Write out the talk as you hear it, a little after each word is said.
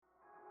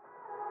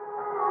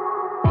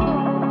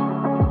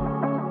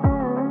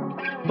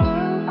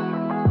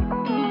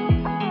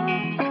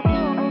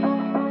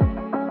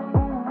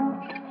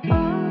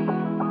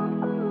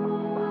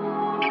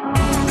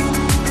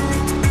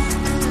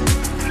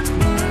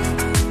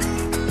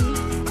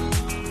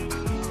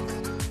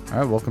All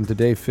right, welcome to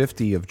day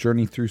 50 of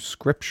Journey Through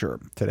Scripture.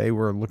 Today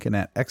we're looking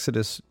at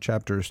Exodus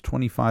chapters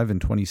 25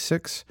 and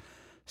 26,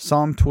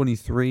 Psalm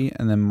 23,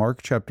 and then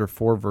Mark chapter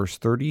 4, verse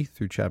 30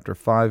 through chapter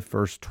 5,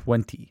 verse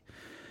 20.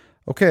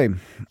 Okay,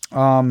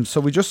 so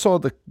we just saw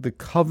the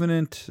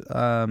covenant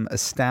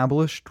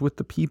established with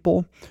the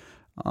people,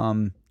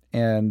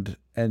 and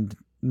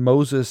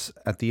Moses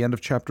at the end of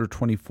chapter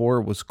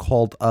 24 was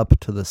called up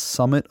to the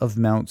summit of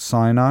Mount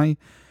Sinai,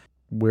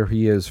 where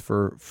he is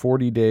for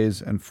 40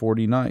 days and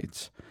 40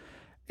 nights.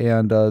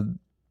 And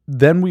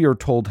then we are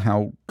told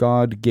how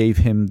God gave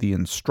him the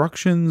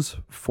instructions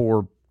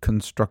for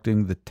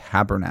constructing the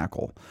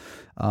tabernacle.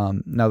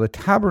 Now, the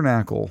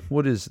tabernacle,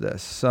 what is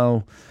this?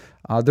 So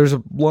there's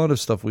a lot of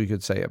stuff we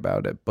could say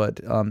about it, but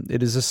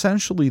it is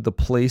essentially the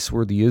place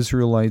where the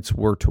Israelites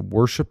were to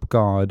worship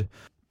God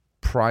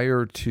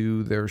prior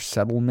to their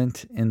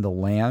settlement in the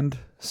land.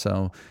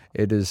 So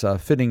it is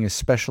fitting,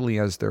 especially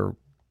as they're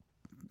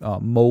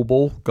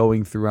mobile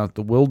going throughout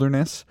the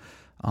wilderness.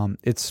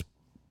 It's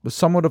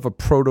somewhat of a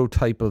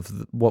prototype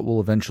of what will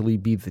eventually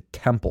be the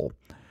temple.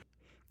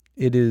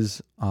 It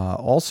is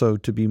also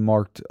to be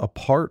marked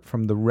apart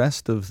from the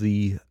rest of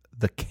the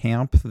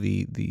camp,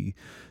 the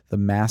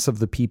mass of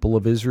the people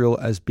of Israel,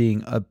 as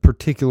being a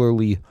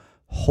particularly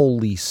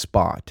holy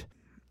spot.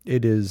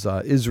 It is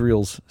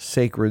Israel's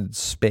sacred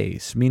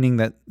space, meaning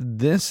that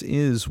this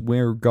is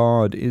where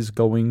God is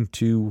going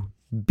to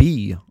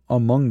be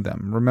among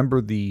them.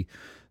 Remember the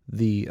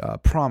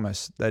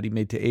promise that he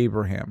made to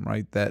Abraham,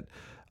 right? That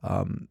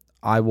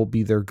I will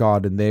be their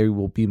God and they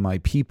will be my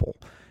people.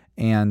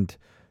 And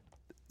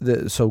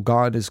so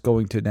God is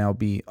going to now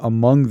be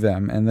among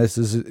them. And this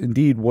is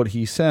indeed what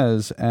he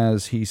says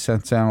as he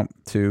sets out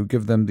to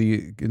give them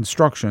the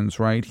instructions,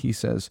 right? He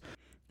says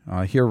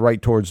here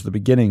right towards the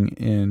beginning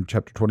in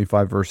chapter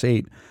 25, verse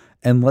 8,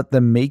 "And let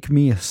them make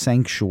me a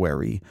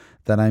sanctuary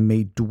that I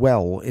may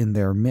dwell in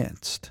their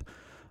midst."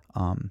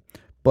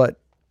 But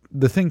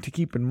the thing to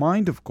keep in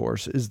mind, of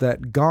course, is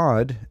that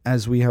God,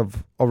 as we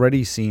have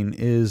already seen,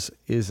 is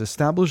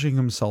establishing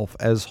himself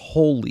as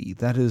holy.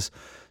 That is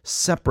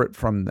separate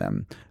from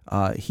them.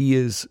 He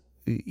is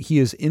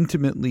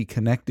intimately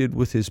connected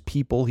with his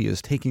people. He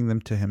is taking them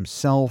to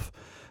himself.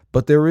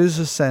 But there is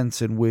a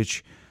sense in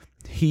which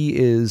he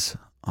is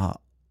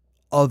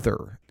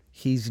other.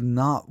 He's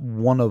not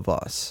one of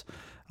us.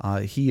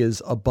 He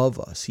is above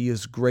us. He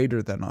is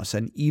greater than us.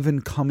 And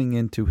even coming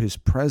into his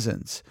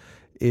presence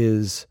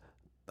is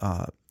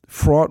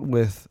fraught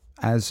with,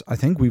 as I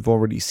think we've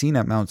already seen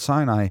at Mount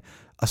Sinai,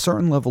 a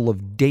certain level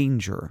of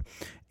danger.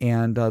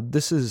 And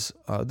this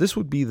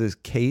would be the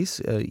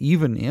case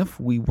even if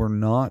we were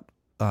not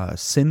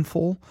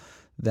sinful,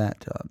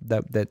 that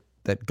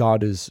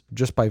God is,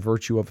 just by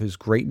virtue of his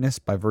greatness,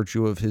 by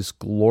virtue of his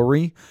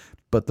glory,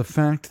 but the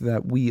fact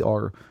that we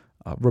are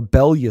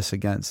rebellious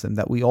against him,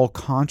 that we all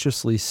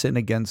consciously sin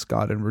against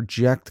God and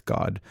reject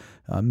God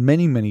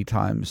many, many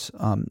times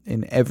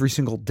in every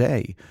single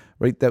day,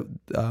 right? That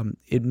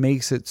it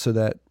makes it so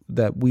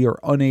that we are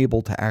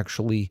unable to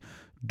actually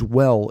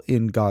dwell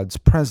in God's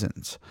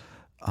presence.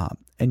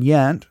 And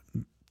yet,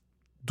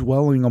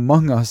 dwelling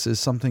among us is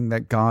something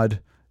that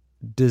God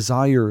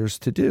desires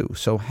to do.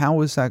 So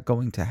how is that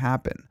going to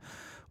happen?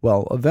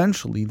 Well,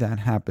 eventually that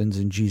happens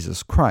in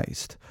Jesus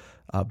Christ.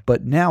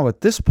 But now,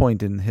 at this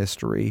point in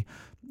history,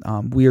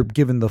 we are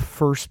given the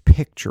first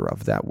picture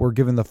of that. We're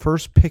given the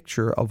first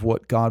picture of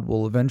what God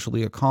will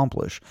eventually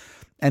accomplish.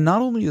 And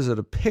not only is it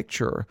a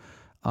picture,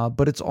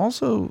 but it's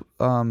also,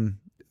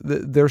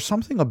 there's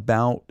something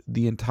about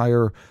the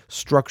entire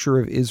structure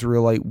of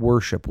Israelite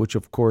worship, which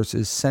of course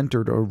is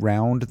centered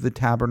around the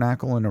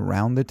tabernacle and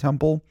around the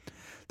temple.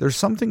 There's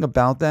something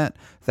about that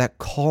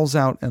calls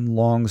out and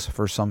longs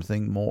for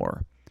something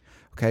more.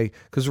 Okay,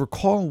 because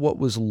recall what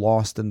was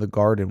lost in the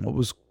garden. What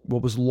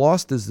was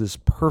lost is this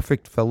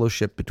perfect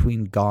fellowship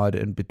between God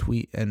and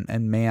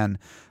man.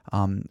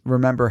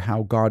 Remember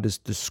how God is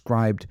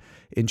described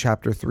in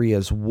chapter 3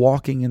 as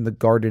walking in the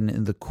garden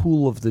in the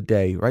cool of the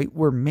day, right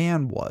where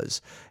man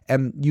was,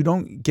 and you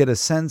don't get a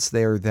sense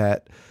there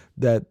that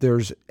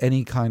there's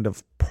any kind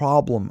of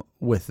problem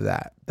with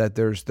that. That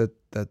the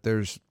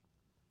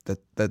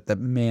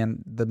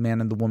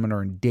man and the woman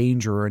are in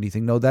danger or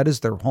anything. No, that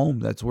is their home.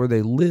 That's where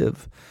they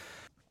live.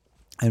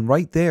 And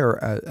right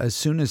there, as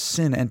soon as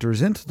sin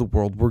enters into the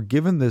world, we're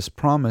given this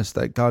promise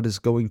that God is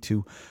going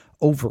to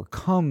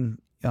overcome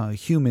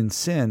human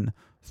sin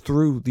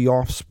through the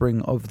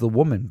offspring of the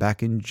woman,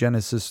 back in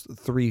Genesis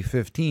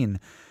 3:15.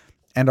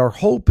 And our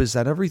hope is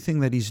that everything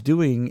that he's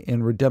doing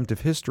in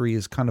redemptive history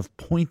is kind of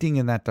pointing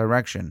in that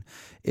direction.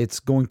 It's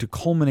going to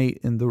culminate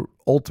in the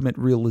ultimate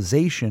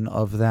realization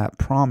of that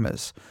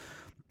promise.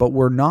 But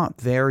we're not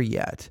there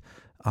yet.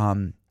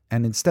 And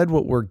instead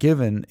what we're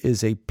given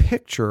is a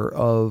picture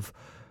of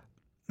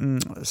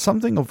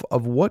something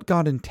of what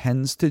God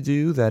intends to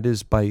do, that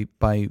is by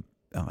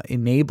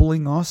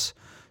enabling us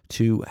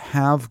to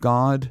have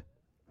God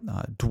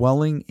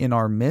dwelling in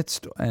our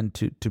midst, and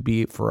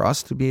for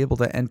us to be able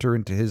to enter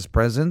into his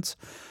presence,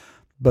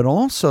 but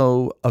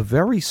also a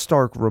very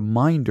stark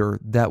reminder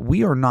that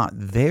we are not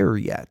there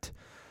yet.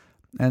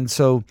 And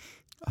so,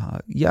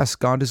 yes,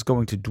 God is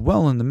going to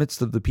dwell in the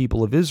midst of the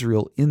people of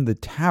Israel in the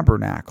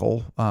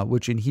tabernacle,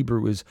 which in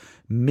Hebrew is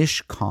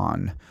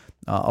mishkan,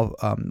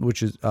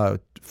 which is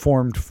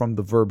formed from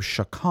the verb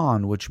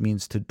shakan, which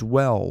means to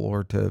dwell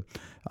or to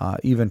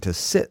even to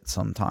sit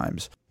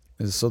sometimes.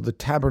 So the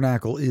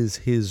tabernacle is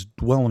his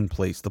dwelling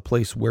place, the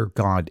place where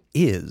God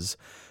is.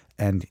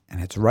 And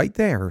it's right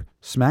there,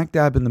 smack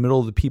dab in the middle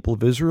of the people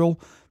of Israel,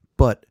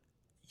 but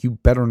you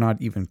better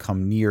not even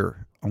come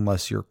near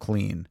unless you're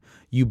clean.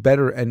 You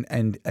better,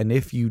 and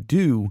if you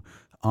do,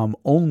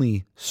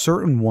 only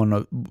certain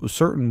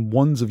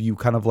ones of you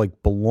kind of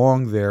like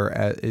belong there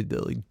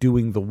at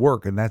doing the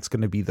work, and that's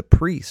going to be the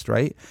priest,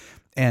 right?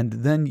 And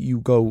then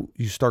you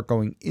start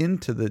going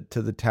into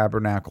the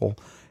tabernacle,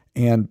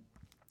 and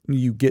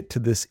you get to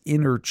this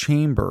inner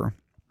chamber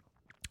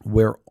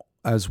where,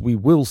 as we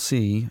will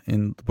see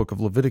in the book of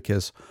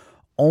Leviticus,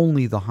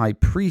 only the high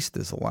priest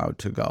is allowed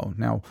to go.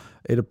 Now,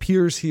 it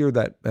appears here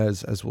that,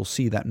 as we'll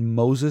see, that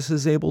Moses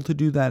is able to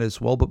do that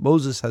as well, but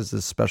Moses has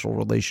this special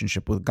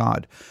relationship with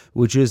God,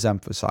 which is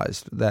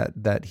emphasized,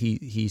 that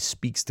he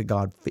speaks to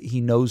God. He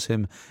knows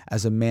him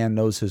as a man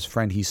knows his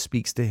friend. He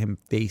speaks to him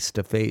face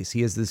to face.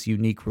 He has this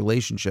unique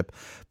relationship.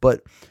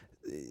 But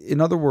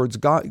in other words,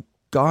 God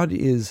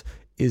is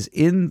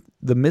in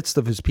the midst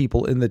of his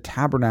people in the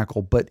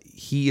tabernacle, but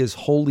he is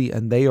holy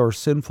and they are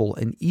sinful.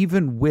 And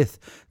even with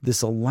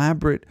this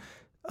elaborate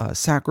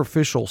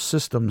sacrificial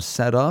system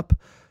set up,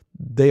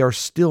 they are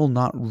still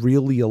not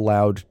really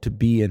allowed to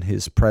be in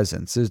his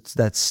presence.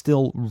 That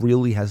still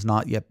really has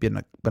not yet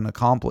been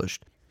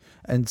accomplished.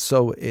 And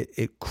so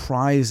it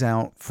cries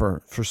out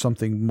for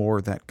something more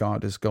that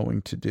God is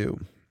going to do.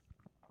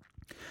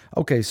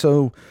 Okay,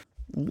 so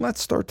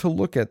let's start to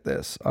look at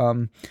this.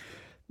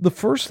 The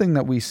first thing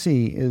that we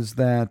see is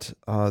that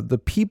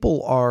the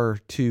people are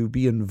to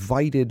be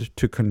invited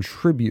to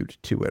contribute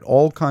to it,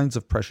 all kinds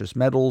of precious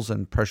metals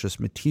and precious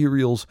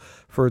materials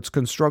for its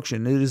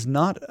construction. They're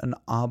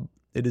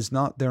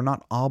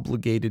not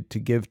obligated to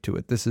give to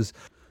it. This is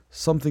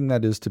something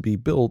that is to be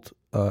built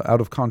out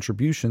of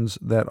contributions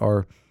that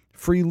are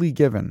freely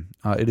given.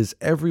 It is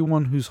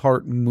everyone whose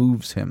heart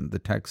moves him, the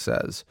text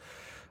says.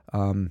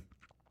 And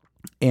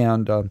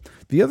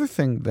the other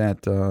thing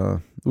that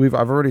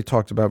I've already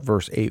talked about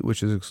verse 8,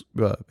 which is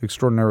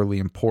extraordinarily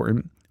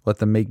important. Let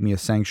them make me a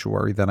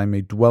sanctuary that I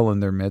may dwell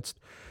in their midst.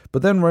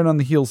 But then right on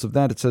the heels of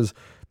that, it says,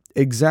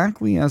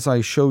 exactly as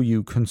I show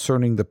you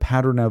concerning the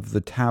pattern of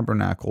the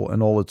tabernacle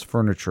and all its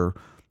furniture,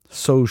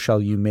 so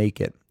shall you make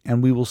it.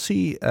 And we will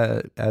see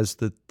as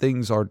the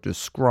things are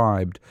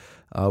described,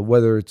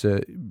 whether it's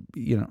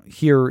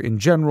here in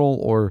general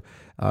or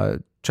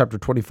chapter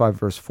 25,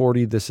 verse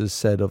 40, this is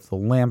said of the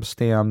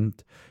lampstand.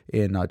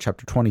 In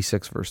chapter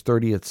 26, verse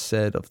 30, it's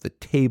said of the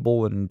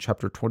table. In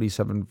chapter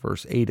 27,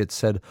 verse 8, it's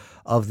said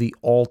of the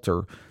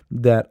altar,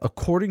 that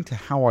according to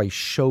how I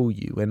show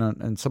you,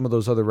 and some of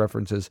those other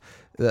references,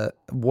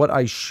 what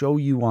I show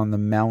you on the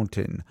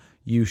mountain,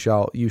 you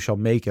shall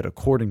make it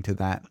according to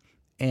that.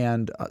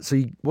 And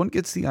so one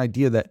gets the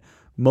idea that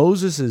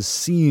Moses is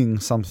seeing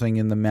something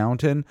in the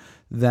mountain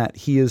that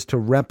he is to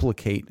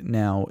replicate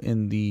now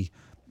in the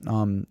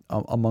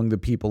among the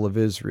people of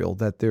Israel,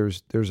 that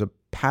there's a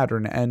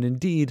pattern. And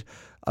indeed,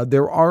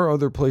 there are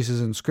other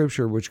places in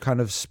Scripture which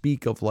kind of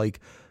speak of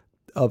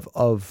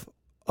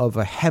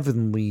a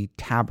heavenly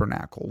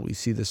tabernacle. We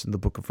see this in the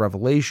book of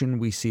Revelation.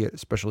 We see it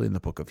especially in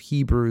the book of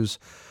Hebrews,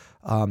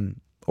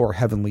 or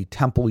heavenly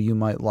temple, you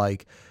might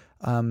like.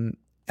 And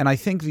I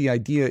think the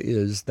idea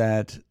is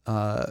that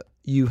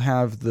you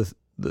have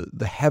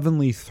the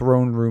heavenly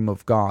throne room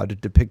of God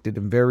depicted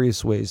in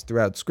various ways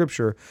throughout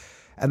Scripture,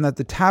 and that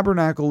the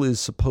tabernacle is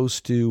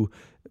supposed to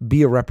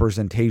be a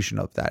representation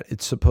of that.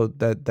 It's supposed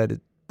that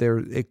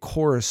it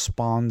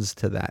corresponds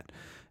to that,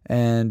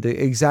 and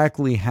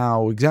exactly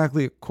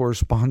it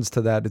corresponds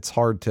to that, it's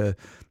hard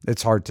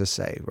to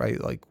say, right?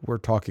 Like, we're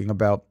talking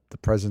about the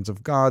presence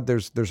of God.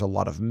 There's a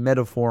lot of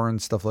metaphor and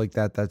stuff like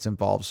that that's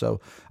involved. So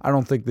I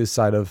don't think this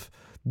side of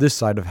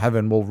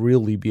heaven will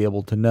really be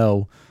able to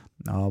know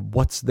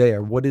what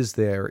is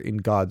there in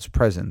God's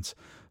presence.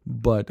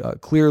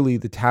 But clearly,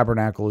 the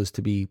tabernacle is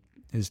to be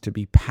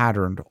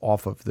patterned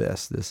off of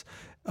this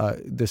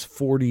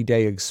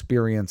 40-day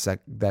experience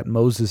that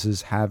Moses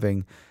is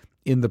having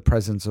in the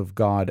presence of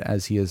God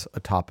as he is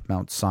atop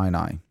Mount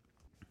Sinai.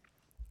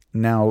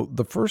 Now,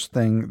 the first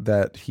thing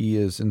that he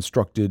is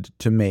instructed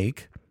to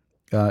make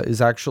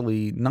is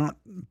actually not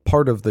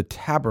part of the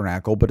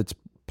tabernacle, but it's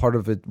part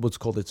of it, what's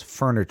called its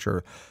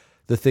furniture,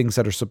 the things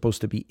that are supposed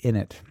to be in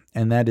it,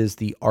 and that is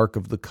the Ark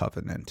of the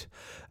Covenant.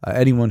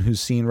 Anyone who's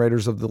seen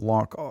Raiders of the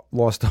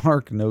Lost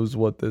Ark knows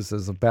what this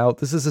is about.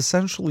 This is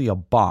essentially a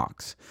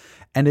box,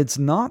 and it's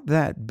not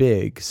that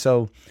big.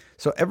 So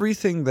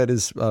everything that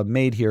is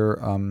made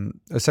here,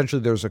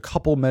 essentially there's a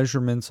couple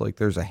measurements, like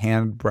there's a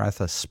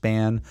handbreadth, a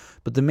span,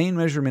 but the main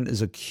measurement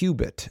is a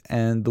cubit.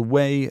 And the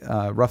way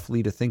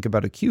roughly to think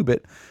about a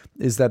cubit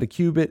is that a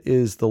cubit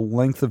is the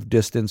length of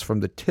distance from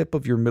the tip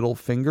of your middle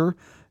finger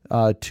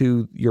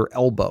to your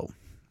elbow.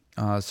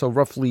 So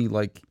roughly,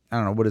 like, I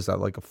don't know, what is that,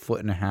 like a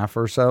foot and a half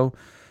or so?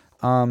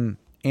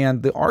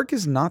 And the ark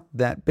is not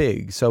that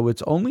big, so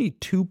it's only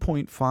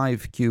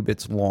 2.5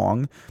 cubits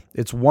long.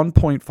 It's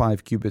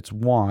 1.5 cubits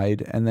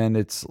wide, and then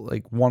it's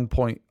like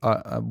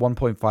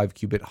 1.5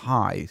 cubit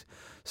high.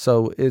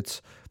 So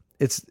it's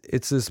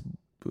this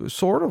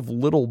sort of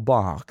little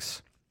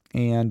box,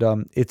 and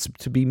it's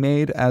to be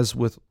made, as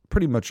with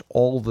pretty much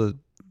all the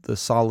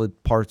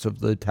solid parts of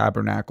the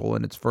tabernacle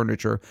and its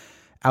furniture,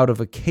 out of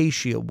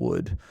acacia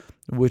wood,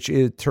 which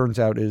it turns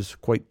out is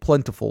quite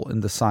plentiful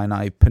in the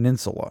Sinai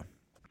Peninsula.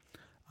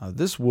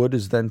 This wood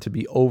is then to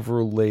be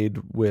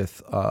overlaid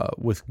with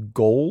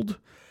gold,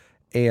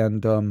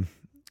 and we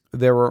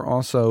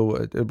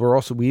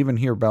even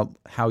hear about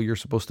how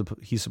he's supposed to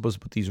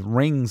put these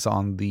rings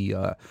on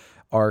the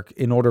ark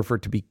in order for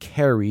it to be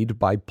carried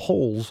by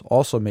poles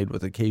also made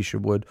with acacia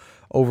wood,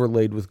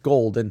 overlaid with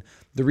gold. And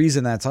the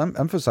reason that's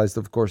emphasized,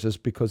 of course, is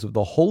because of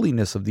the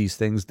holiness of these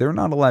things. They're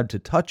not allowed to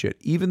touch it.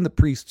 Even the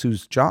priests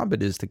whose job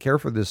it is to care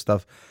for this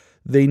stuff,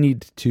 they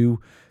need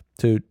to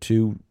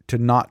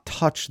not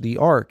touch the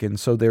ark, and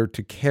so they're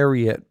to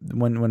carry it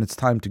when it's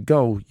time to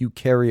go. You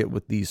carry it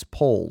with these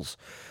poles,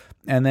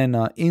 and then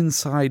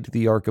inside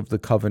the Ark of the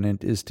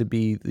Covenant is to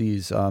be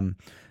these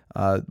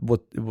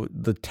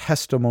the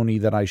testimony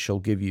that I shall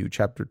give you,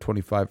 chapter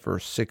 25,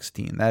 verse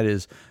 16. That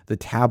is the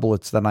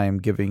tablets that I am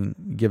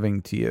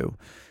giving to you.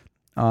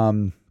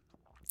 A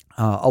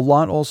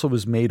lot also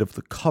is made of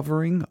the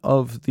covering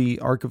of the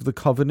Ark of the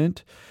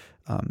Covenant.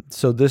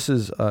 So this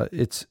is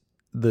it's.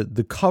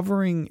 The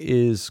covering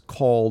is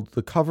called,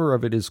 the cover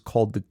of it is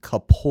called the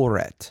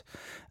kaporet,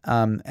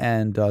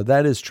 and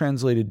that is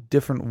translated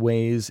different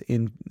ways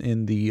in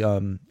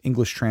the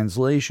English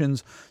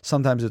translations.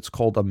 Sometimes it's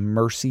called a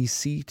mercy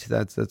seat.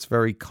 That's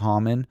very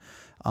common.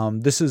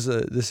 This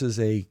is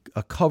a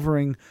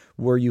covering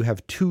where you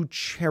have two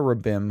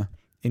cherubim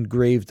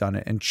engraved on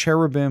it, and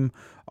cherubim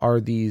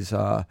are these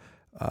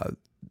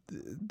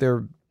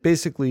they're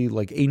basically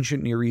like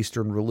ancient Near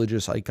Eastern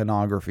religious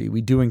iconography.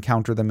 We do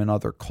encounter them in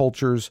other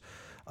cultures.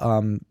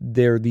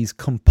 They're these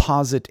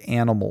composite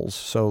animals.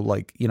 So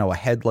like, a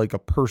head like a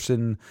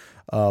person,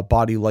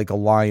 body like a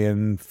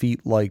lion,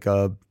 feet like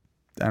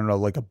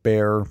like a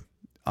bear.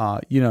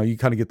 You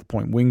kind of get the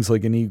point. Wings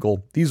like an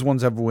eagle. These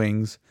ones have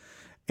wings,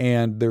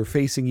 and they're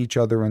facing each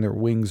other, and their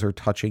wings are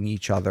touching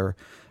each other.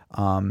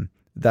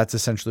 That's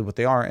essentially what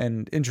they are.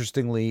 And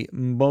interestingly,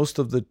 most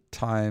of the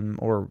time,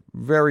 or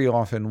very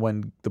often,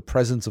 when the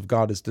presence of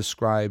God is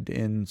described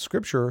in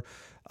Scripture,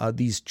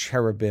 these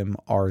cherubim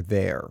are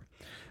there.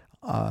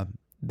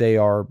 They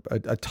are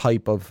a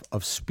type of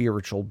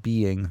spiritual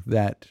being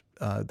that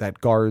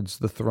guards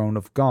the throne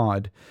of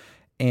God.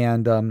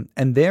 And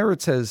there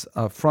it says,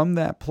 from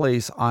that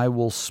place I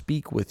will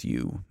speak with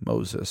you,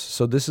 Moses.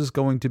 So this is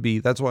going to be,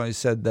 that's why I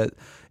said that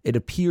it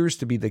appears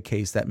to be the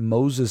case that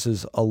Moses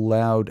is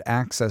allowed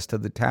access to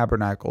the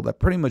tabernacle that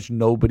pretty much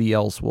nobody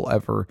else will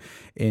ever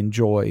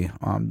enjoy.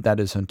 That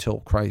is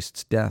until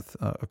Christ's death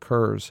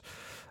occurs.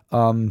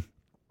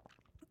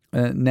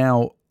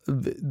 Now,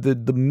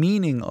 the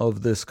meaning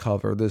of this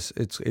cover,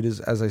 it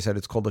is, as I said,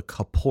 it's called a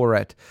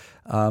kaporet,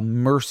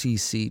 mercy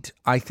seat.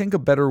 I think a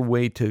better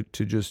way to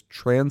just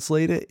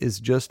translate it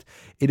is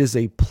it is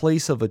a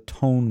place of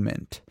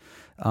atonement.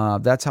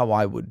 That's how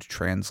I would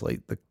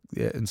translate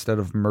instead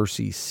of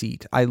mercy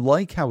seat. I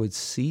like how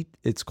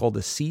it's called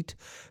a seat,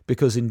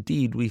 because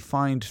indeed we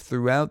find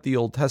throughout the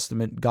Old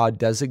Testament God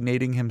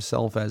designating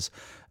himself as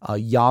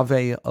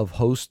Yahweh of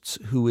hosts,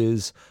 who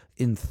is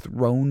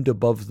enthroned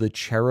above the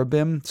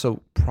cherubim.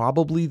 So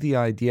probably the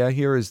idea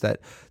here is that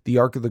the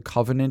Ark of the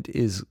Covenant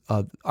is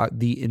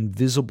the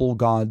invisible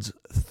God's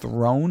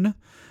throne.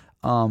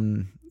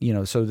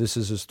 So this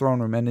is his throne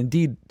room. And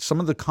indeed,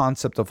 some of the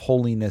concept of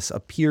holiness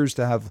appears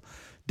to have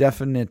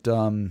definite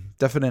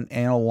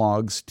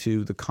analogs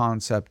to the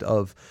concept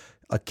of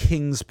a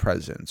king's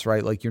presence,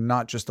 right? Like, you're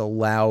not just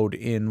allowed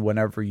in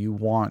whenever you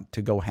want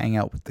to go hang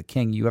out with the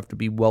king. You have to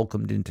be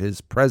welcomed into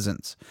his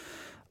presence.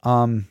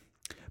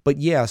 But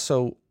yeah,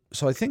 so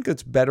I think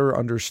it's better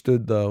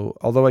understood, though,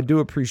 although I do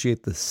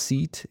appreciate the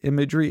seat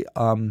imagery,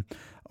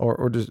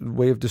 or just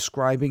way of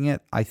describing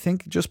it. I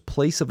think just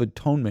place of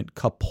atonement,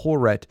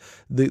 kaporet,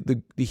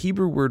 the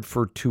Hebrew word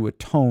for to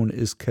atone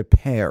is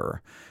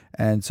keper.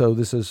 And so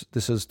this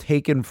is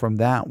taken from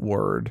that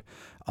word.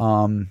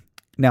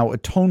 Now,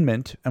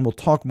 atonement, and we'll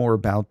talk more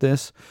about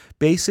this,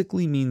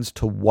 basically means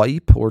to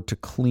wipe or to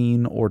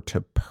clean or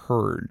to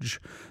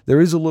purge. There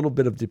is a little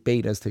bit of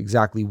debate as to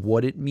exactly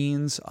what it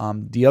means.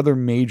 The other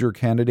major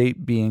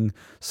candidate being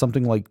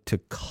something like to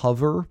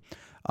cover,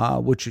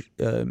 which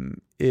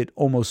it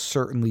almost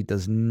certainly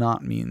does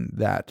not mean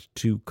that,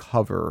 to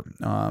cover.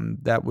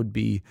 That would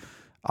be,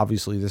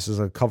 obviously, this is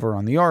a cover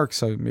on the ark,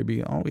 so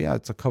maybe,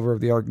 it's a cover of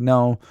the ark.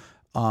 No.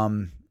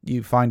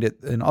 You find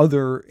it in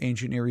other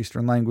ancient Near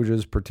Eastern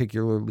languages,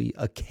 particularly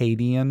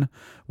Akkadian,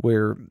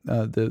 where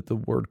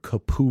the word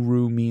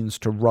kapuru means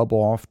to rub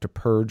off, to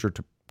purge, or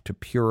to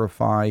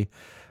purify.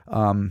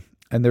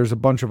 And there's a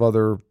bunch of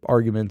other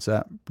arguments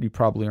that you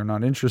probably are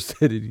not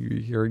interested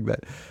in hearing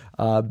that.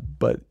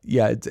 But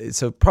yeah,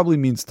 so it probably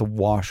means to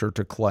wash or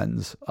to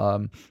cleanse.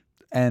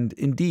 And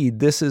indeed,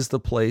 this is the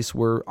place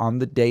where on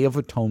the Day of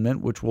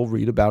Atonement, which we'll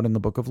read about in the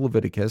book of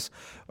Leviticus,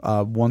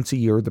 once a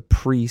year, the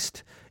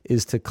priest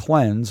is to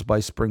cleanse by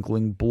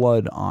sprinkling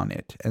blood on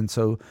it. And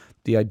so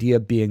the idea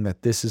being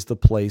that this is the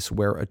place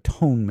where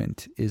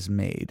atonement is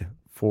made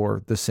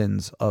for the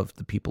sins of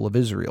the people of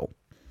Israel.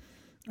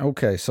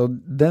 Okay, so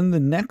then the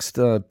next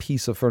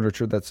piece of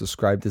furniture that's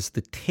described is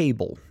the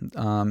table.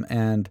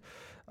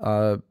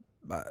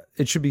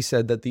 It should be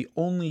said that the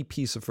only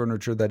piece of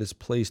furniture that is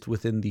placed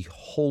within the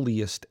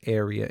holiest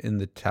area in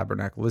the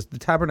tabernacle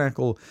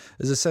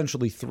is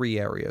essentially three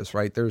areas,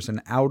 right? There's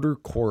an outer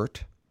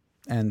court,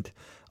 and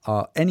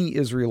any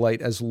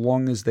Israelite, as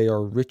long as they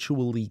are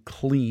ritually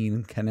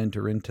clean, can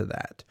enter into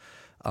that.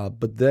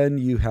 But then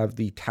you have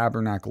the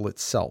tabernacle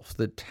itself,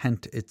 the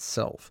tent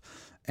itself,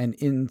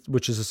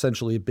 which is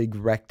essentially a big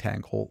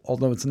rectangle,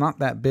 although it's not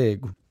that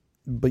big.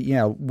 But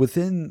yeah,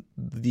 within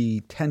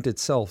the tent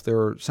itself, there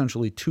are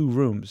essentially two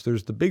rooms.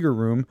 There's the bigger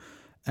room,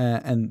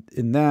 and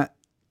in that,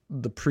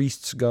 the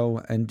priests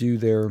go and do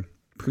their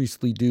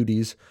priestly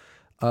duties.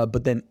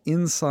 But then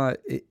inside,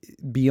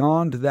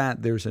 beyond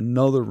that, there's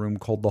another room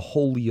called the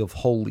Holy of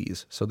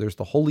Holies. So there's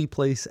the holy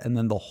place and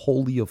then the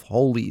Holy of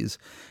Holies.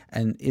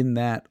 And in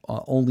that,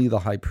 only the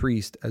high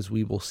priest, as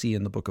we will see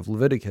in the book of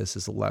Leviticus,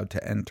 is allowed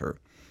to enter.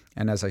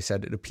 And as I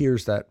said, it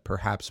appears that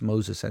perhaps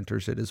Moses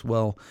enters it as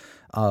well.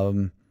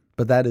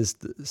 But that is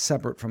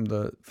separate from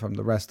the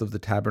rest of the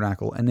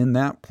tabernacle. And in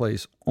that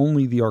place,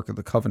 only the Ark of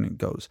the Covenant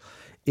goes.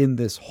 In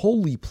this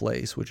holy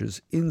place, which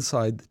is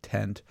inside the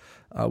tent,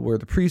 where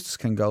the priests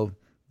can go,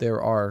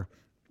 there are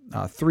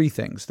three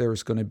things.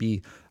 There's going to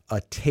be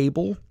a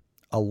table,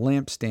 a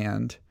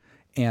lampstand,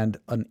 and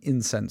an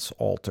incense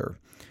altar.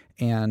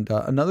 And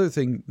another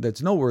thing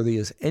that's noteworthy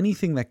is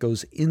anything that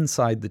goes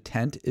inside the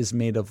tent is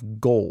made of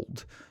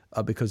gold,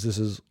 because this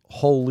is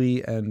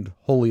holy and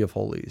Holy of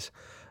Holies.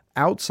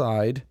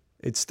 Outside,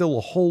 it's still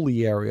a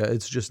holy area.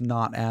 It's just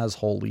not as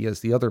holy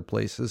as the other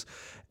places.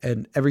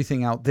 And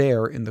everything out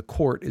there in the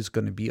court is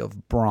going to be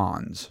of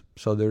bronze.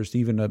 So there's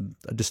even a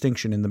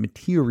distinction in the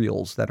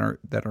materials that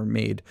are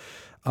made.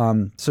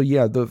 So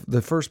yeah,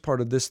 the first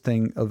part of this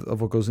thing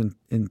of what goes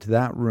into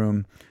that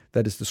room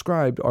that is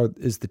described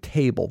is the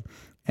table.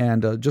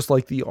 And just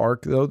like the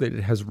ark, though, that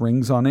it has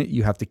rings on it,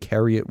 you have to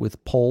carry it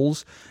with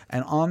poles.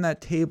 And on that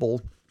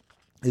table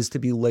is to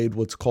be laid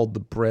what's called the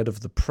bread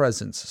of the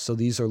presence. So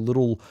these are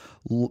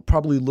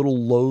probably little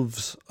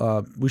loaves.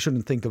 We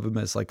shouldn't think of them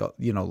as like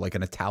like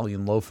an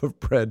Italian loaf of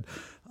bread.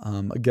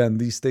 Again,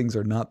 these things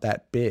are not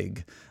that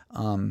big.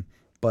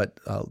 But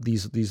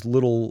these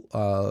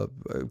little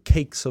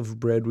cakes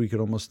of bread, we could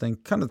almost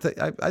think,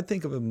 I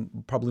think of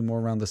them probably more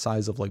around the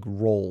size of like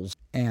rolls.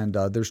 And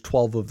there's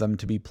 12 of them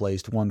to be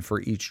placed, one for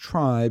each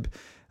tribe,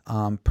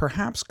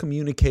 perhaps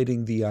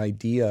communicating the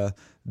idea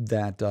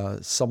that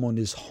someone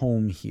is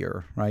home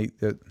here, right?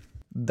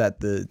 That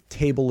the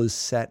table is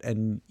set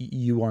and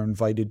you are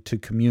invited to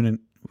commune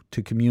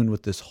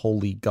with this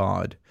holy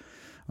God.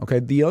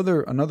 Okay,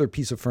 another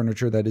piece of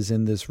furniture that is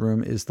in this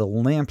room is the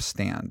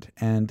lampstand,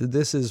 and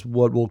this is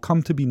what will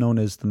come to be known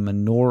as the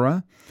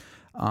menorah,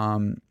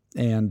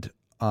 and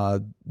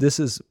this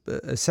is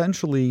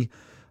essentially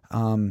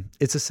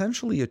it's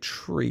essentially a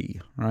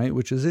tree, right?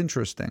 Which is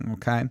interesting.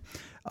 Okay,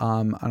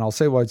 and I'll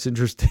say why it's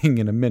interesting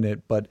in a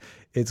minute, but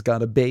it's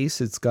got a base,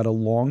 it's got a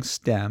long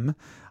stem,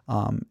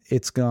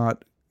 it's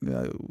got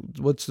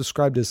what's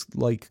described as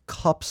like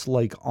cups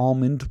like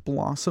almond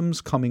blossoms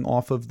coming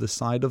off of the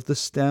side of the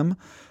stem.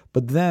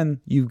 But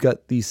then you've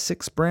got these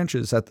 6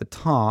 branches at the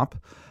top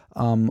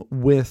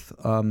with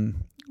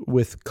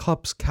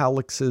cups,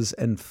 calyxes,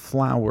 and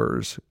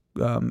flowers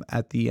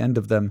at the end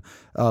of them,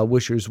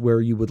 which is where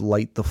you would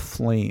light the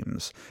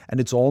flames. And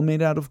it's all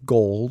made out of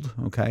gold,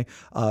 okay?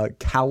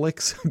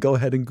 Calyx, go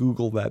ahead and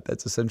Google that.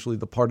 That's essentially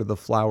the part of the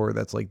flower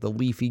that's like the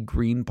leafy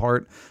green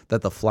part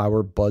that the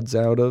flower buds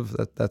out of.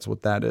 That's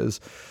what that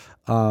is.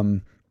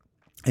 And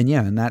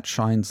that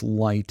shines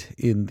light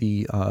in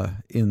the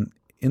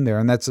in there.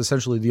 And that's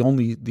essentially the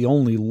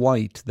only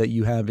light that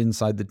you have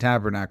inside the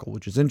tabernacle,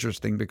 which is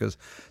interesting because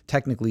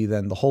technically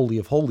then the Holy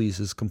of Holies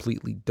is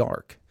completely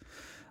dark.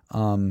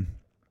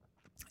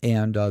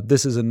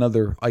 This is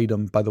another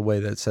item, by the way,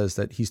 that says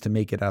that he's to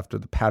make it after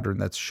the pattern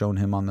that's shown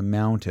him on the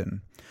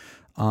mountain.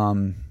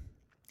 Now,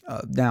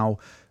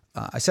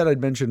 I said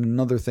I'd mention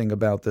another thing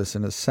about this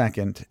in a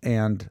second,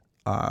 and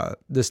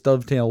this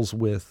dovetails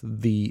with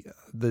the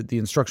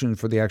instruction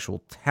for the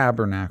actual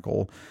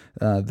tabernacle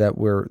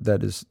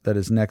that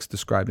is next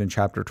described in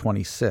chapter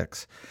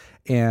 26.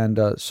 And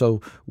so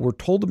we're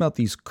told about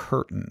these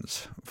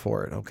curtains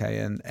for it, okay,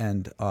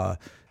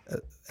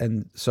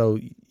 and so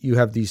you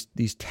have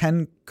these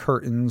 10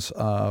 curtains,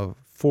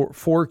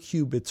 4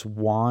 cubits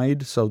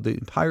wide. So the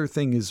entire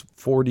thing is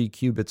 40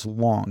 cubits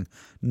long.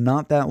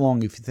 Not that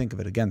long if you think of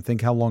it. Again,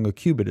 think how long a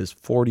cubit is,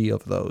 40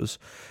 of those.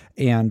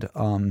 And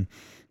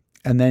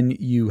And then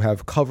you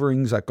have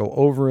coverings that go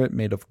over it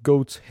made of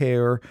goat's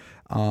hair.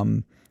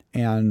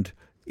 And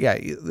yeah,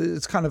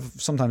 it's kind of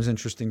sometimes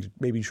interesting to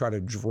maybe try to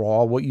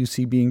draw what you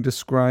see being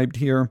described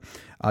here.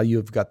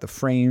 You've got the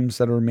frames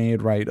that are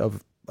made, right,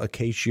 of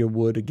acacia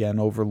wood, again,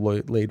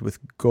 overlaid with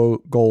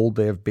gold.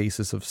 They have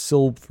basis of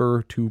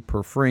silver, 2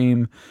 per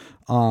frame.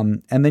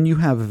 And then you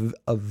have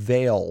a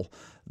veil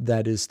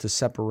that is to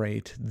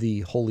separate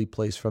the holy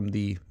place from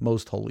the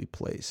most holy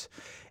place.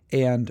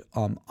 And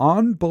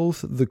on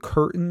both the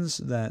curtains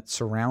that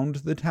surround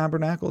the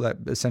tabernacle, that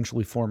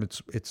essentially form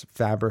its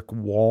fabric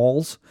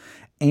walls,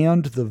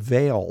 and the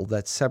veil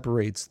that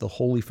separates the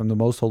holy from the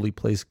most holy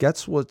place,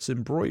 guess what's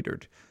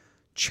embroidered?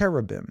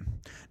 Cherubim.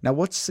 Now,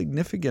 what's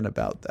significant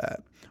about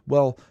that?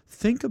 Well,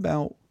 think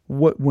about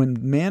when the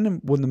man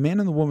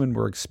and the woman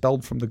were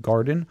expelled from the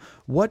garden.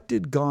 What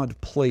did God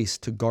place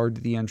to guard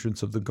the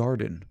entrance of the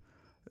garden?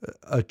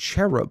 A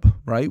cherub,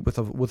 right, with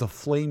a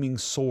flaming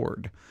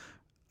sword,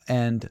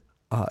 and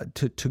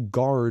to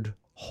guard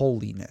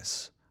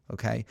holiness.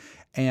 Okay,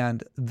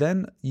 and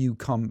then you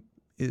come.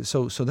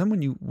 So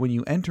then when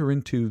you enter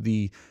into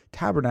the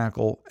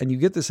tabernacle, and you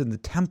get this in the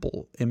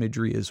temple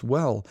imagery as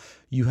well,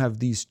 you have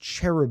these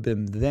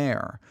cherubim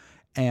there,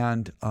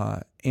 and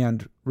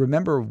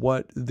remember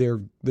what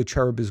the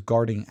cherub is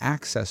guarding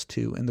access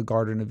to in the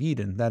Garden of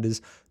Eden. That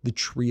is the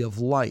tree of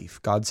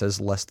life. God says,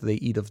 lest they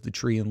eat of the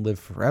tree and live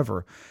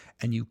forever.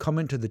 And you come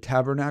into the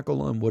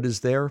tabernacle, and what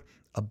is there?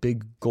 A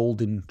big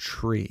golden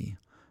tree,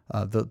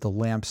 the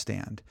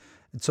lampstand.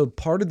 And so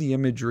part of the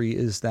imagery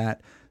is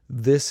that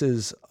this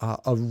is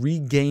a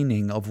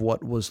regaining of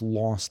what was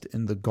lost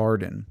in the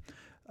garden.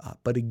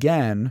 But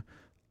again,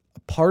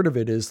 part of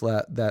it is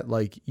that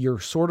like you're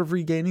sort of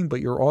regaining,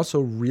 but you're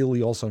also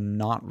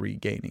not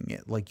regaining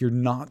it. Like you're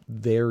not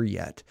there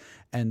yet.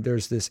 And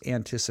there's this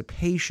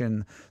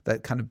anticipation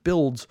that kind of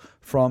builds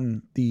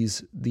from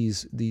these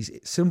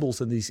symbols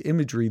and these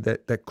imagery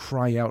that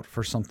cry out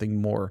for something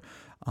more.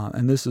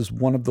 And this is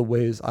one of the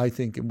ways, I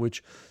think, in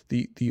which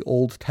the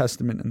Old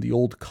Testament and the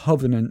Old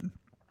Covenant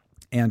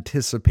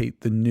anticipate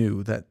the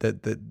new,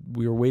 that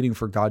we are waiting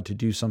for God to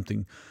do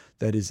something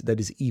that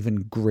is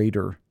even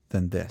greater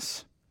than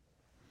this.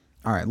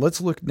 All right,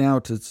 let's look now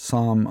to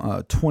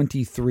Psalm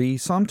 23.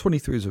 Psalm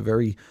 23 is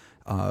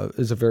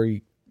a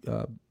very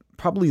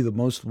probably the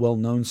most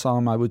well-known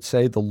psalm, I would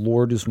say. The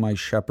Lord is my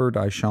shepherd,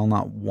 I shall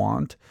not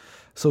want.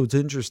 So it's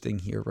interesting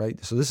here,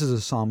 right? So this is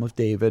a psalm of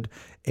David,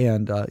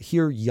 and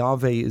here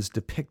Yahweh is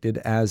depicted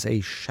as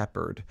a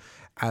shepherd,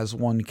 as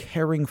one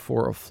caring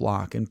for a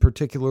flock, and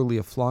particularly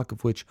a flock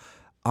of which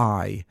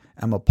I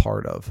am a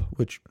part of,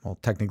 which, well,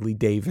 technically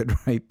David,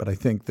 right? But I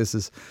think this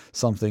is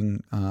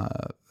something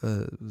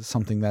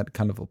that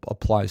kind of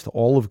applies to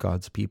all of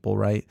God's people,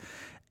 right?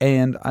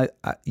 And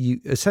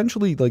you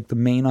essentially, like, the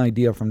main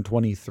idea from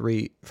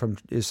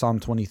Psalm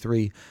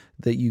 23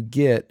 that you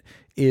get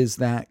is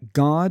that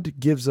God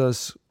gives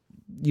us,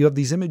 you have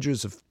these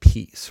images of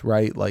peace,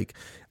 right? Like,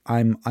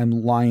 I'm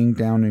lying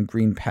down in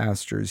green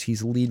pastures.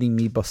 He's leading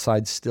me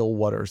beside still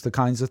waters, the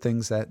kinds of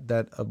things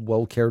that a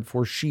well cared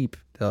for sheep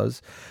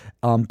does.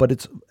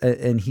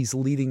 And he's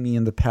leading me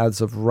in the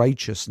paths of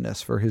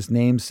righteousness for his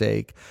name's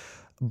sake.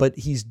 But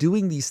he's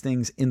doing these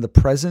things in the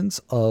presence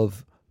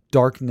of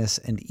darkness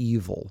and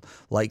evil.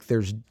 Like,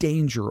 there's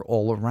danger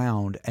all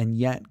around, and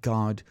yet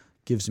God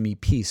gives me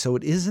peace. So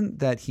it isn't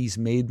that he's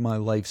made my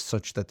life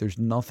such that there's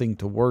nothing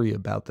to worry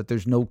about, that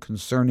there's no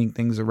concerning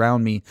things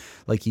around me,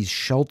 like he's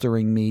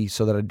sheltering me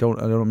so that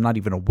I'm not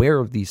even aware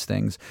of these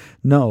things.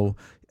 No,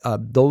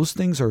 those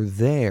things are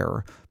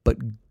there,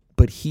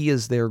 but he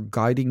is there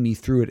guiding me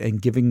through it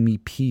and giving me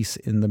peace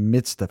in the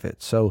midst of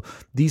it. So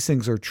these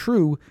things are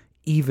true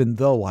even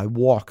though I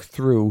walk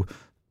through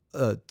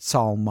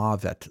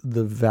Salmavet,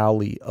 the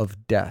valley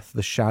of death,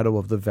 the shadow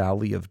of the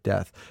valley of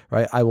death,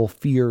 right? I will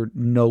fear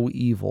no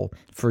evil,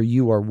 for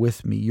you are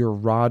with me. Your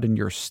rod and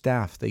your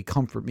staff, they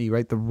comfort me,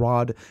 right? The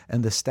rod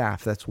and the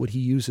staff, that's what he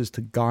uses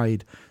to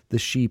guide the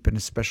sheep, and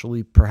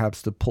especially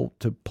perhaps to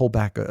pull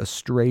back a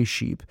stray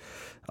sheep.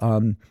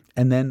 And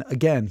then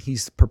again,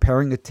 he's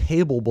preparing a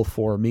table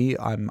before me.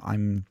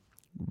 I'm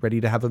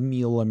ready to have a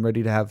meal. I'm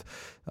ready to have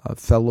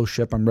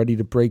fellowship. I'm ready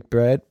to break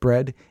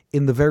bread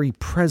in the very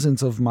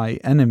presence of my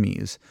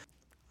enemies.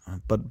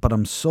 But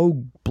I'm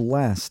so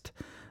blessed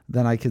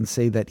that I can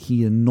say that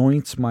he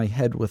anoints my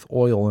head with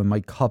oil and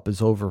my cup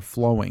is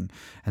overflowing.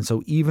 And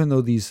so even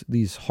though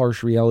these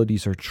harsh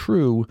realities are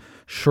true,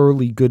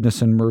 surely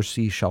goodness and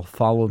mercy shall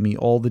follow me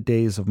all the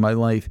days of my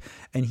life.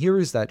 And here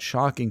is that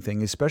shocking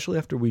thing, especially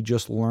after we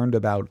just learned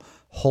about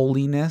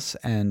holiness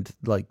and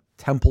like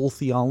temple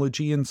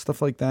theology and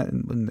stuff like that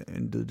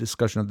in the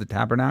discussion of the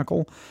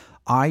tabernacle.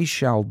 I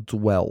shall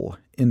dwell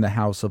in the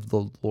house of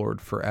the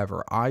Lord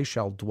forever. I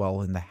shall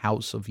dwell in the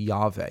house of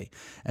Yahweh.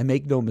 And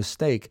make no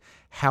mistake,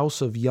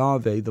 house of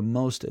Yahweh, the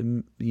most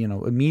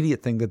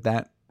immediate thing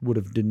that would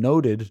have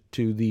denoted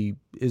to the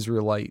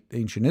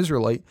ancient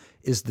Israelite,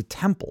 is the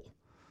temple.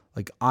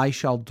 Like, I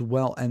shall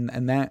dwell,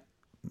 and that,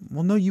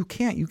 well, no, you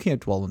can't. You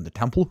can't dwell in the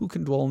temple. Who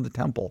can dwell in the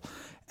temple?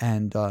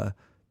 And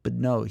but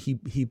no,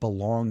 he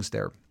belongs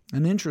there.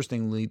 And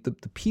interestingly, the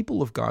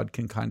people of God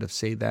can kind of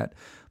say that,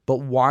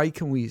 but why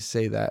can we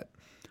say that?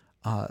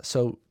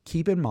 So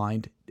keep in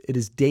mind, it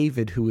is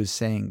David who is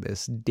saying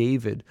this.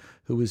 David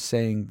who is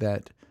saying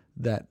that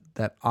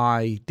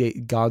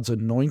God's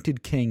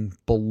anointed king,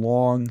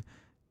 belong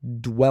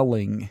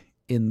dwelling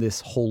in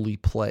this holy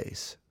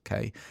place.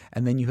 Okay,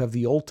 and then you have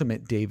the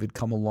ultimate David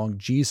come along,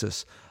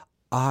 Jesus.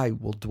 I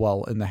will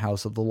dwell in the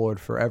house of the Lord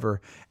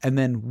forever. And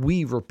then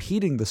we,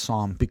 repeating the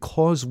psalm,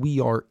 because we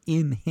are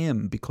in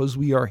him, because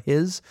we are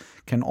his,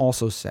 can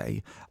also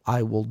say,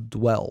 I will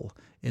dwell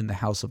in the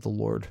house of the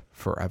Lord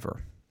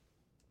forever.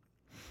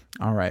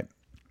 All right.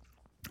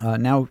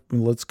 Now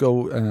let's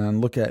go and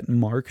look at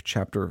Mark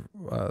chapter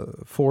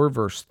 4,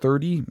 verse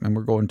 30, and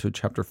we're going to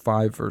chapter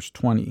 5, verse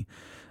 20.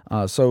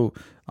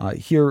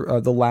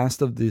 Here, the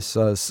last of this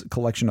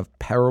collection of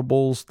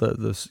parables,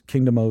 the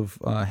kingdom of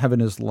heaven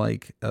is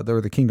like,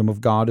 the kingdom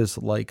of God is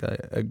like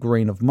a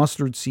grain of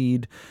mustard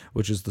seed,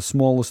 which is the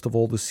smallest of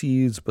all the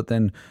seeds, but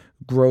then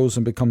grows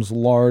and becomes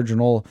large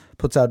and all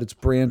puts out its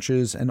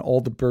branches, and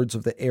all the birds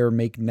of the air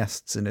make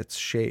nests in its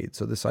shade.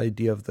 So this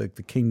idea of the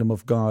kingdom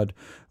of God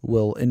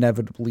will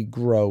inevitably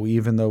grow,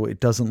 even though it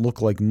doesn't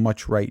look like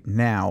much right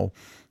now,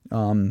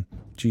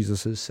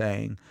 Jesus is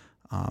saying.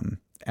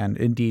 And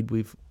indeed,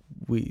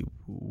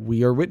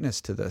 we are witness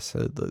to this.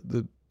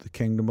 The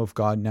kingdom of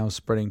God now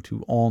spreading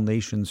to all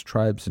nations,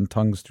 tribes, and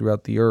tongues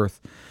throughout the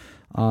earth.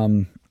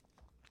 The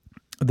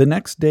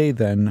next day,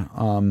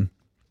 then,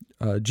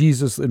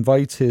 Jesus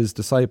invites his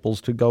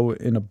disciples to go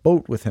in a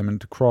boat with him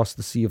and to cross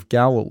the Sea of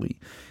Galilee.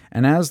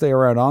 And as they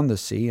are out on the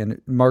sea, and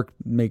Mark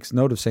makes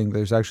note of saying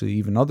there's actually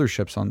even other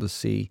ships on the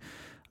sea,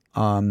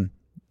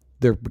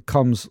 there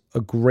becomes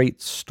a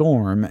great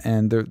storm,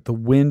 and the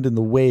wind and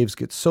the waves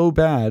get so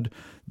bad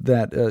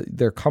that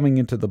they're coming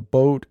into the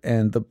boat,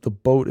 and the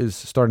boat is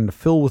starting to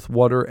fill with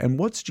water. And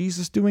what's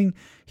Jesus doing?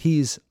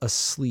 He's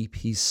asleep.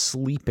 He's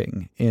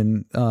sleeping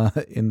in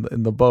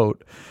the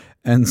boat.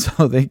 And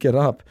so they get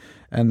up,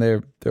 and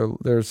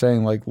they're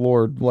saying, like,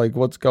 Lord, like,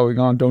 what's going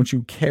on? Don't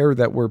you care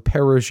that we're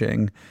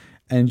perishing?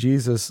 And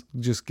Jesus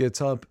just gets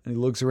up and he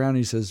looks around and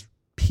he says,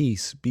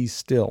 peace, be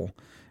still.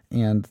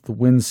 And the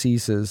wind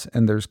ceases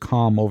and there's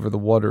calm over the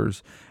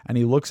waters. And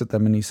he looks at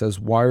them and he says,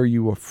 why are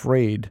you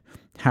afraid?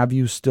 Have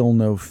you still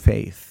no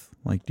faith?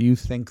 Like, do you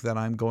think that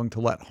I'm going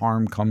to let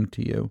harm come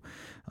to you?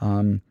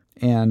 And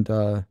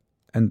then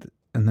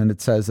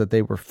it says that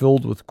they were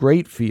filled with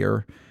great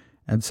fear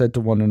and said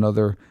to one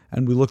another,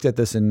 and we looked at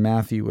this in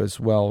Matthew as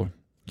well,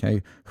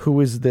 okay,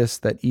 who is this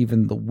that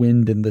even the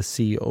wind and the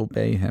sea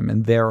obey him?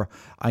 And there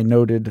I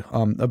noted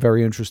a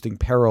very interesting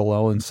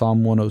parallel in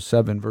Psalm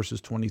 107,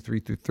 verses 23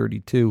 through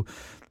 32.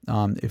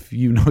 If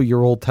you know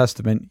your Old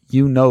Testament,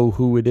 you know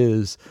who it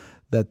is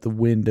that the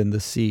wind and the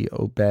sea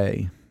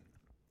obey.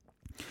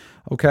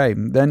 Okay,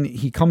 then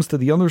he comes to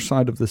the other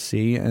side of the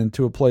sea and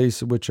to a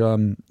place which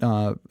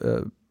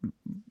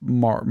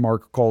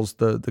Mark calls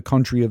the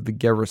country of the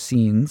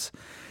Gerasenes.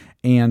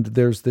 And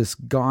there's this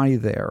guy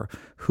there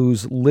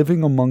who's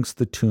living amongst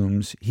the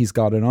tombs. He's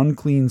got an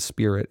unclean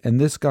spirit. And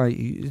this guy,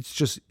 it's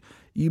just,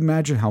 you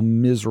imagine how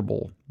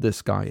miserable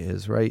this guy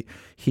is, right?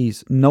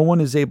 No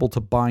one is able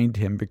to bind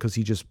him because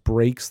he just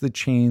breaks the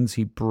chains.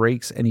 He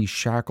breaks any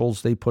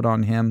shackles they put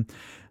on him.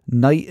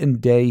 Night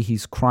and day,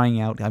 he's crying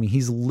out. I mean,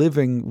 he's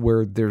living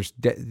where there's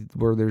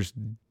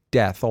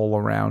death all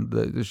around.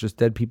 There's just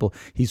dead people.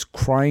 He's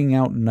crying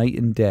out night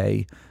and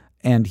day,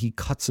 and he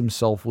cuts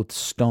himself with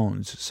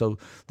stones. So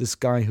this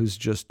guy who's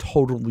just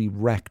totally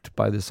wrecked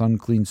by this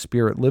unclean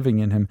spirit living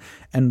in him.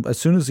 And as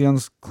soon as the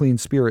unclean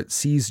spirit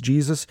sees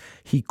Jesus,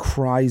 he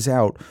cries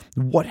out,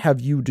 what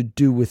have you to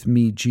do with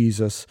me,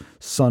 Jesus,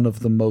 Son of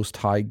the Most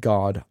High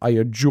God? I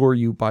adjure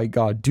you by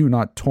God, do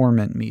not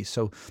torment me.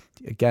 So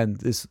again,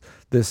 this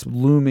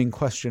looming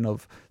question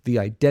of the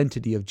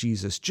identity of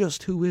Jesus.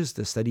 Just who is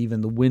this that even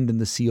the wind and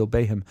the sea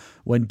obey him?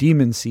 When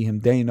demons see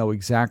him, they know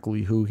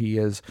exactly who he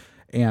is.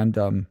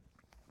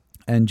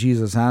 And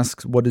Jesus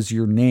asks, what is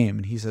your name?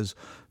 And he says,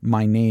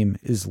 my name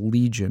is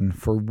Legion,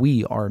 for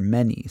we are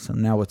many. So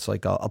now it's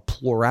like a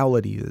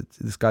plurality.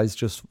 This guy's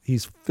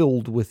he's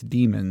filled with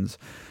demons.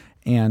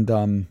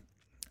 And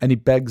he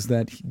begs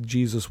that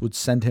Jesus would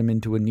send him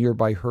into a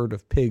nearby herd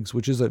of pigs,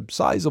 which is a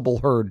sizable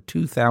herd,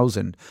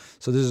 2,000.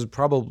 So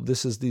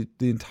this is the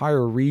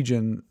entire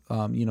region,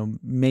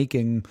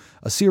 making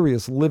a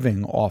serious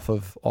living off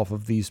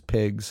of these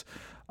pigs.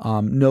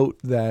 Note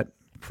that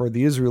for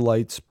the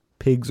Israelites,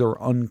 pigs are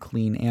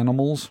unclean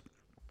animals,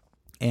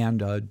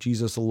 and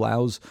Jesus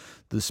allows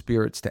the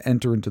spirits to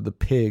enter into the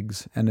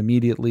pigs, and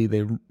immediately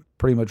they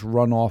pretty much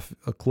run off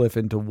a cliff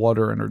into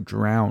water and are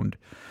drowned.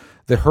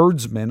 The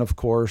herdsmen, of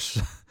course,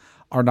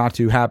 are not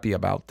too happy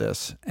about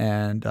this,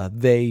 and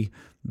they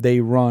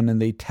run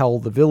and they tell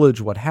the village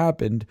what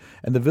happened,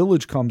 and the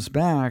village comes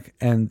back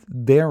and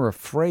they're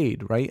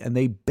afraid, right? And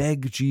they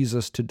beg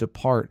Jesus to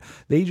depart.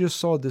 They just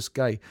saw this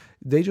guy.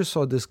 They just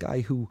saw this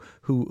guy who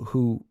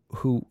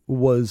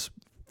was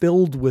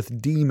filled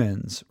with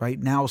demons, right?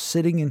 Now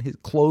sitting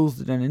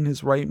clothed and in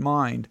his right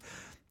mind,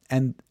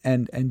 and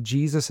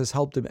Jesus has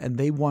helped him, and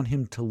they want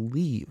him to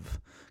leave.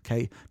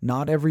 Okay,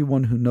 not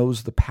everyone who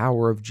knows the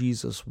power of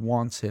Jesus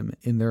wants him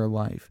in their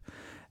life,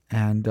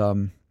 and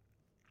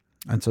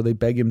so they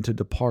beg him to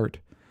depart.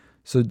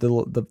 So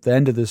the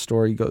end of this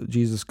story,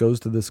 Jesus goes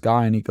to this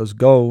guy and he goes,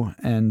 "Go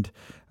and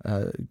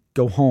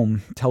go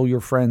home. Tell your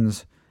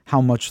friends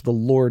how much the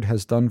Lord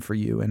has done for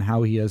you and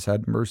how he has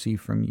had mercy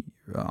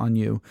on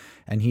you."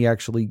 And he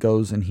actually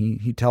goes and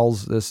he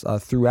tells this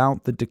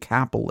throughout the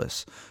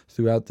Decapolis,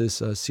 throughout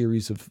this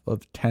series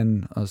of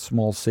 10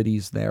 small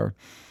cities there,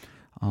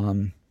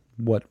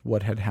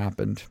 what had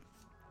happened.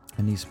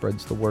 And he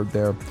spreads the word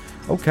there.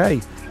 Okay,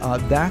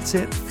 that's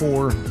it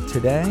for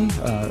today.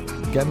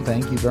 Again,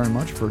 thank you very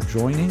much for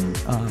joining,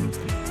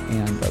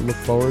 and I look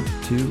forward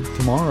to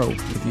tomorrow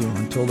with you.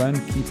 Until then,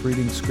 keep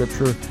reading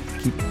Scripture,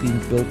 keep being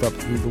built up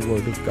through the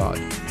Word of God.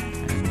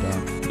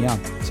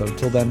 And so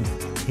until then,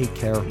 take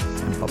care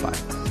and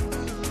bye-bye.